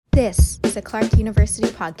This is a Clark University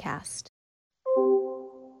podcast.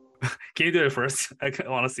 Can you do it first? I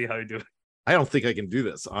want to see how you do it. I don't think I can do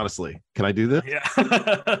this, honestly. Can I do this? Yeah.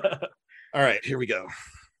 All right, here we go.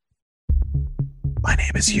 My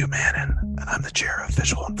name is Hugh, Manon, and I'm the chair of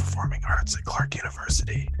Visual and Performing Arts at Clark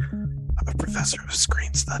University. I'm a professor of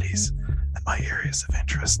screen studies, and my areas of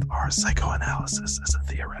interest are psychoanalysis as a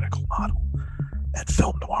theoretical model and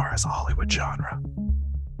film noir as a Hollywood genre.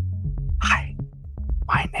 Hi,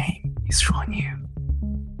 my name is Shuo.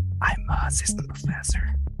 I'm an assistant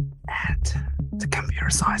professor at the computer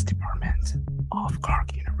science department of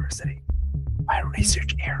Clark University. My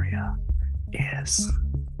research area is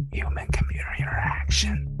human-computer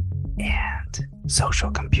interaction and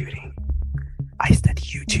social computing. I study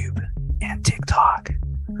YouTube and TikTok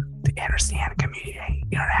to understand community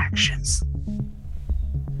interactions.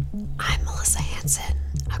 I'm Melissa Hansen,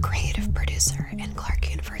 a creative producer in Clark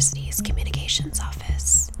University's communications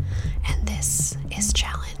office, and this is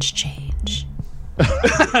Challenge Change.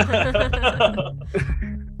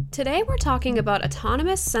 Today we're talking about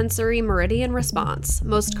autonomous sensory meridian response,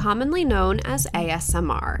 most commonly known as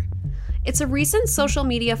ASMR. It's a recent social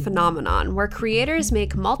media phenomenon where creators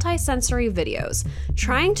make multi-sensory videos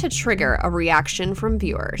trying to trigger a reaction from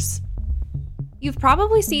viewers. You've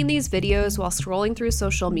probably seen these videos while scrolling through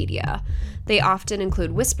social media. They often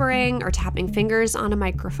include whispering or tapping fingers on a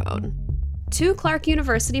microphone. Two Clark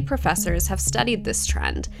University professors have studied this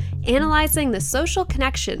trend, analyzing the social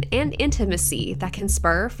connection and intimacy that can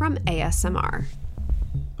spur from ASMR.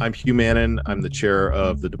 I'm Hugh Manon. I'm the chair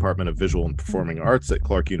of the Department of Visual and Performing Arts at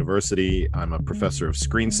Clark University. I'm a professor of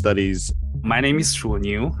screen studies. My name is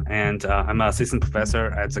Shuo, and I'm an assistant professor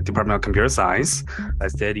at the Department of Computer Science. I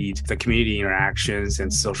studied the community interactions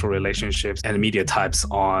and social relationships and media types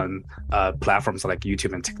on platforms like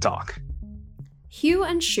YouTube and TikTok. Hugh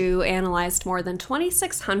and Shuo analyzed more than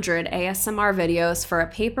 2,600 ASMR videos for a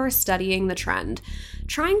paper studying the trend,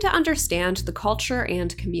 trying to understand the culture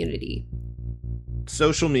and community.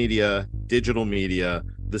 Social media, digital media,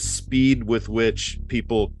 the speed with which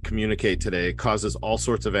people communicate today causes all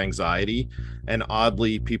sorts of anxiety. And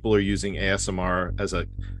oddly, people are using ASMR as a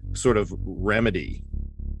sort of remedy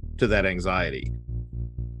to that anxiety.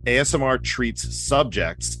 ASMR treats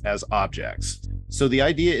subjects as objects. So the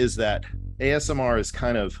idea is that ASMR is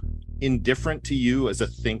kind of indifferent to you as a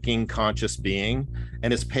thinking, conscious being,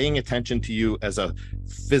 and is paying attention to you as a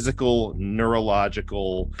physical,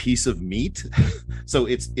 neurological piece of meat. So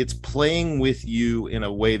it's playing with you in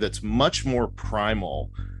a way that's much more primal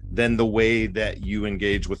than the way that you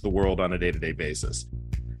engage with the world on a day-to-day basis.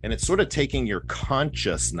 And it's sort of taking your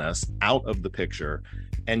consciousness out of the picture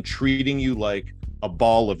and treating you like a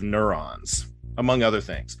ball of neurons, among other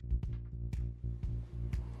things.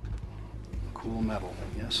 Cool metal,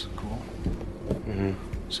 yes, cool. Mm-hmm.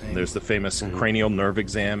 Same. There's the famous cranial nerve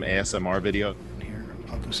exam ASMR video. Here,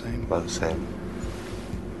 about the same. About the same.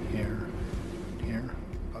 Here,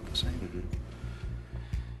 about the same. Mm-hmm.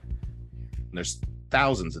 There's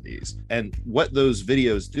thousands of these. And what those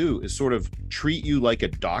videos do is sort of treat you like a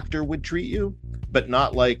doctor would treat you, but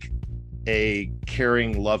not like a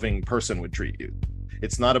caring, loving person would treat you.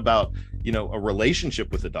 It's not about, a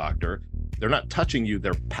relationship with a doctor. They're not touching you,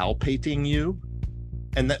 they're palpating you.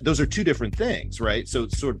 And those are two different things, right? So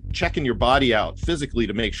it's sort of checking your body out physically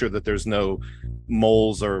to make sure that there's no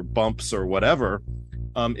moles or bumps or whatever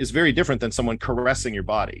is very different than someone caressing your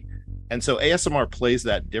body. And so ASMR plays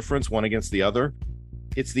that difference one against the other.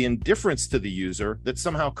 It's the indifference to the user that's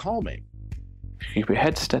somehow calming. Keep your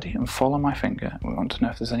head steady and follow my finger. We want to know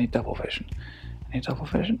if there's any double vision. Any double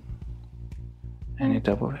vision? Any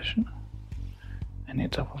double vision? Any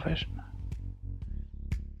double vision?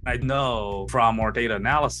 I know from our data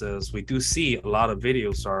analysis, we do see a lot of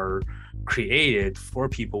videos are created for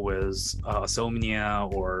people with insomnia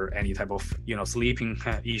or any type of sleeping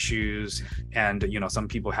issues, and some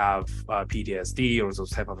people have PTSD or those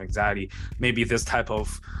type of anxiety. Maybe this type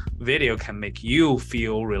of video can make you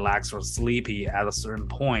feel relaxed or sleepy at a certain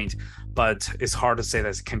point, but it's hard to say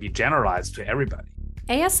that it can be generalized to everybody.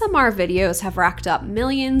 ASMR videos have racked up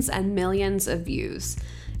millions and millions of views.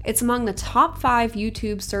 It's among the top 5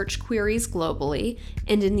 YouTube search queries globally,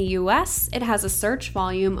 and in the US, it has a search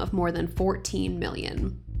volume of more than 14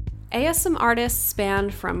 million. ASMR artists span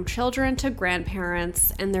from children to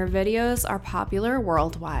grandparents, and their videos are popular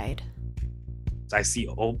worldwide. I see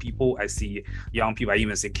old people, I see young people, I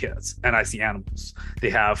even see kids, and I see animals. They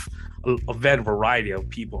have a wide variety of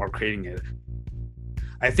people are creating it.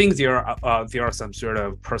 I think there are some sort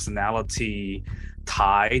of personality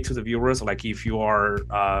tie to the viewers. Like if you are,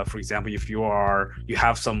 for example, if you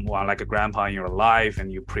have someone like a grandpa in your life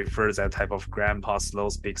and you prefer that type of grandpa slow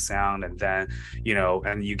speak sound, and then,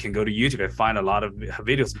 and you can go to YouTube and find a lot of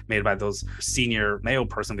videos made by those senior male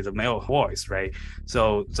person with a male voice, right?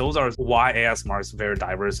 So those are why ASMR is very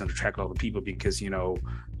diverse and attract a lot of people, because,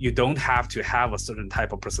 you don't have to have a certain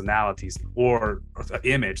type of personalities or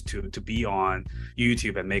image to be on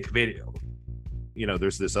YouTube and make video.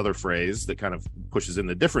 There's this other phrase that kind of pushes in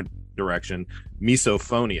a different direction,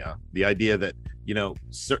 misophonia, the idea that,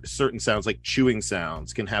 certain sounds like chewing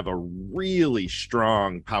sounds can have a really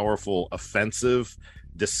strong, powerful, offensive,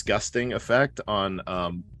 disgusting effect on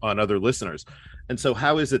other listeners. And so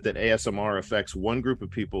how is it that ASMR affects one group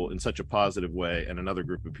of people in such a positive way and another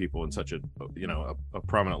group of people in such a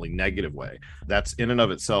prominently negative way? That's in and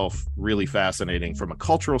of itself really fascinating from a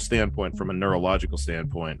cultural standpoint, from a neurological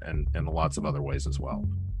standpoint, and lots of other ways as well.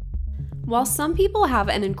 While some people have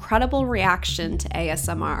an incredible reaction to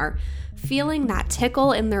ASMR, feeling that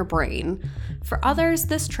tickle in their brain, for others,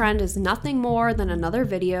 this trend is nothing more than another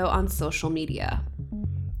video on social media.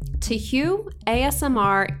 To Hugh,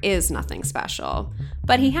 ASMR is nothing special,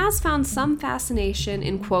 but he has found some fascination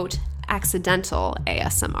in, quote, accidental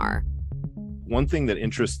ASMR. One thing that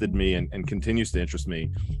interested me and continues to interest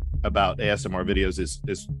me about ASMR videos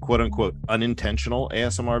is quote unquote unintentional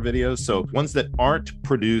ASMR videos. So ones that aren't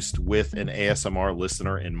produced with an ASMR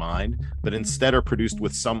listener in mind, but instead are produced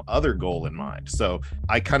with some other goal in mind. So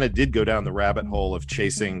I kind of did go down the rabbit hole of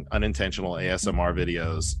chasing unintentional ASMR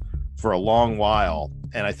videos for a long while.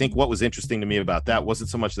 And I think what was interesting to me about that wasn't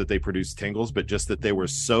so much that they produced tingles, but just that they were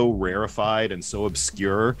so rarefied and so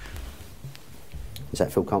obscure. Does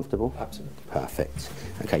that feel comfortable? Absolutely. Perfect.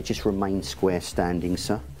 Okay, just remain square standing,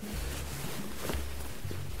 sir.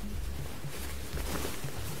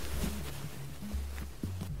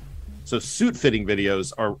 So suit fitting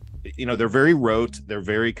videos are, they're very rote, they're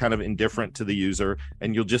very kind of indifferent to the user,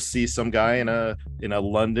 and you'll just see some guy in a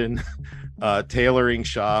London tailoring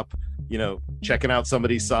shop, checking out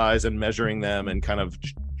somebody's size and measuring them and kind of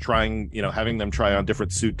trying, having them try on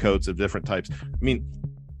different suit coats of different types. I mean,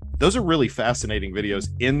 those are really fascinating videos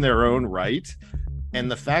in their own right.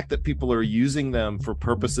 And the fact that people are using them for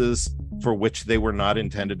purposes for which they were not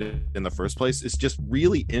intended in the first place is just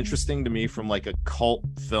really interesting to me from like a cult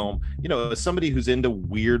film. As somebody who's into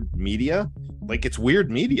weird media, like it's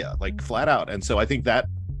weird media, like flat out. And so I think that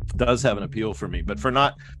does have an appeal for me, but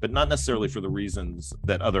not necessarily for the reasons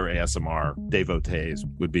that other ASMR devotees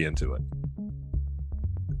would be into it.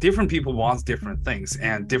 Different people want different things,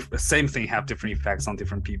 and same thing have different effects on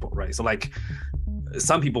different people, right? So like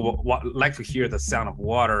some people like to hear the sound of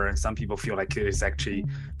water, and some people feel like it's actually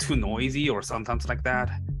too noisy or sometimes like that.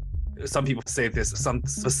 Some people say some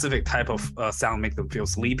specific type of sound make them feel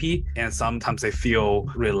sleepy, and sometimes they feel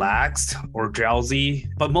relaxed or drowsy,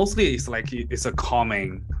 but mostly it's like it's a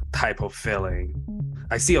calming type of feeling.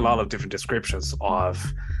 I see a lot of different descriptions of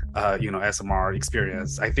ASMR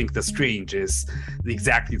experience. I think the strange is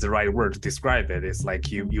exactly the right word to describe it. It's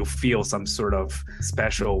like you feel some sort of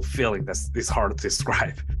special feeling that's hard to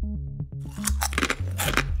describe.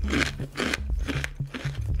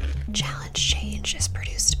 Challenge Change is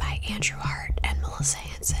produced by Andrew Hart and Melissa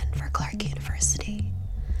Hansen for Clark University.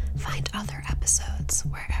 Find other episodes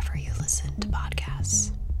wherever you listen to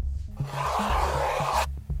podcasts.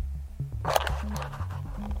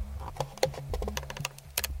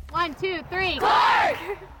 1, 2, 3. Clark!